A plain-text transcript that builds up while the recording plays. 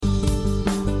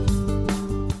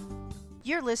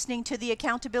You're listening to the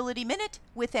Accountability Minute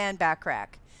with Ann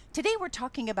Bachrach. Today we're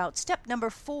talking about step number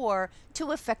 4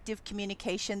 to effective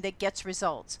communication that gets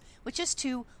results, which is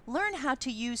to learn how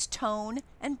to use tone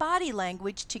and body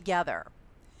language together.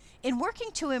 In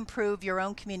working to improve your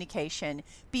own communication,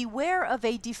 beware of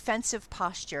a defensive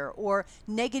posture or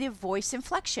negative voice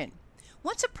inflection.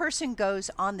 Once a person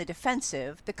goes on the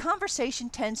defensive, the conversation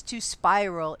tends to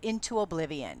spiral into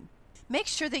oblivion. Make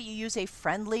sure that you use a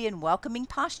friendly and welcoming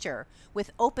posture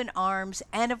with open arms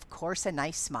and, of course, a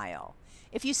nice smile.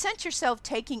 If you sense yourself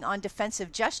taking on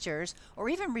defensive gestures or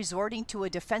even resorting to a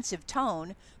defensive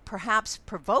tone, perhaps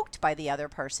provoked by the other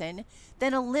person,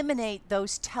 then eliminate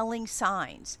those telling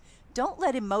signs. Don't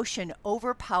let emotion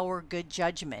overpower good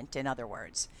judgment, in other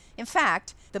words. In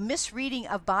fact, the misreading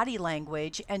of body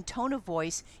language and tone of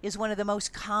voice is one of the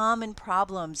most common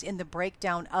problems in the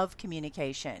breakdown of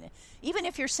communication. Even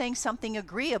if you're saying something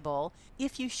agreeable,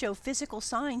 if you show physical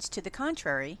signs to the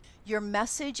contrary, your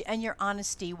message and your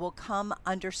honesty will come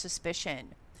under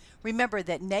suspicion. Remember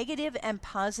that negative and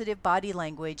positive body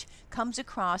language comes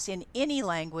across in any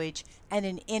language and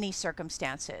in any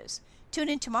circumstances. Tune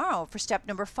in tomorrow for step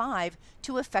number 5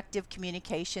 to effective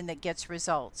communication that gets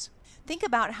results. Think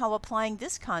about how applying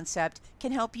this concept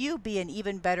can help you be an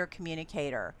even better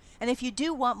communicator. And if you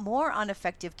do want more on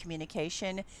effective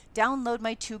communication, download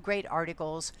my 2 great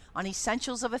articles on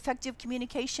essentials of effective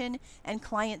communication and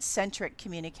client-centric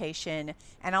communication,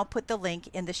 and I'll put the link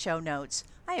in the show notes.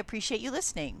 I appreciate you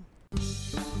listening.